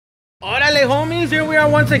Órale, homies, here we are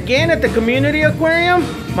once again at the community aquarium.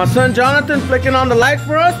 My son Jonathan flicking on the lights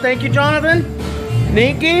for us. Thank you, Jonathan.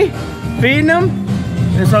 Nikki, feeding them.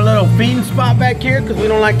 It's our little feeding spot back here because we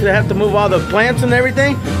don't like to have to move all the plants and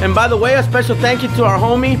everything. And by the way, a special thank you to our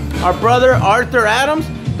homie, our brother, Arthur Adams.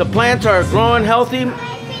 The plants are growing healthy.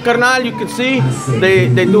 Carnal, you can see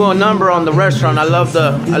they do a number on the restaurant. I love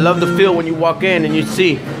the feel when you walk in and you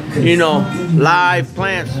see, you know, live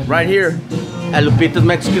plants right here at Lupita's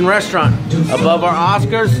Mexican Restaurant. Above our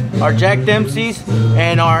Oscars, our Jack Dempsey's,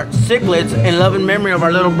 and our cichlids in love and memory of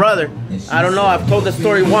our little brother. I don't know, I've told this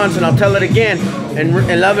story once and I'll tell it again.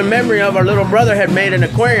 In love and memory of our little brother had made an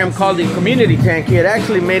aquarium called the Community Tank. He had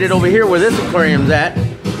actually made it over here where this aquarium's at.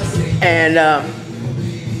 And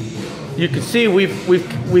you can see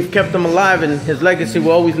we've kept him alive, and his legacy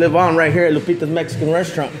will always live on right here at Lupita's Mexican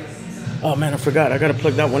Restaurant. Oh man, I forgot. I gotta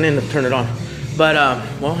plug that one in to turn it on. But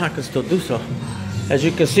well, I can still do so. As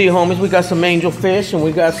you can see, homies, we got some angel fish, and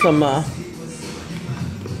we got some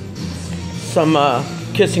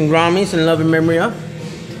kissing grommies in love and memory of.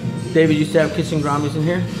 David used to have kissing grommies in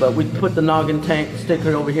here, but we put the Noggin tank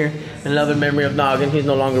sticker over here in love and memory of Noggin. He's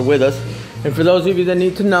no longer with us. And for those of you that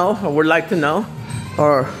need to know, or would like to know,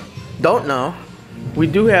 or don't know, we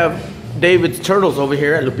do have David's turtles over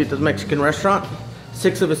here at Lupita's Mexican Restaurant.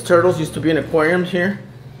 6 of his turtles used to be in aquariums here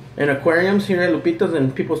at Lupita's,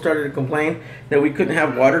 and people started to complain that we couldn't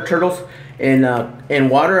have water turtles in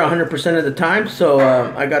water 100% of the time. So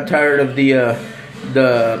I got tired of the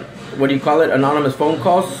what do you call it, anonymous phone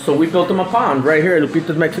calls. So we built them a pond right here at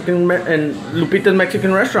Lupita's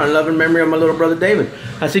Mexican Restaurant, love and memory of my little brother David.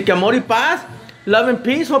 Así que amor y paz. Love and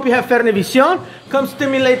peace. Hope you have Fernivision. Come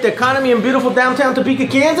stimulate the economy in beautiful downtown Topeka,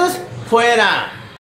 Kansas. Fuera.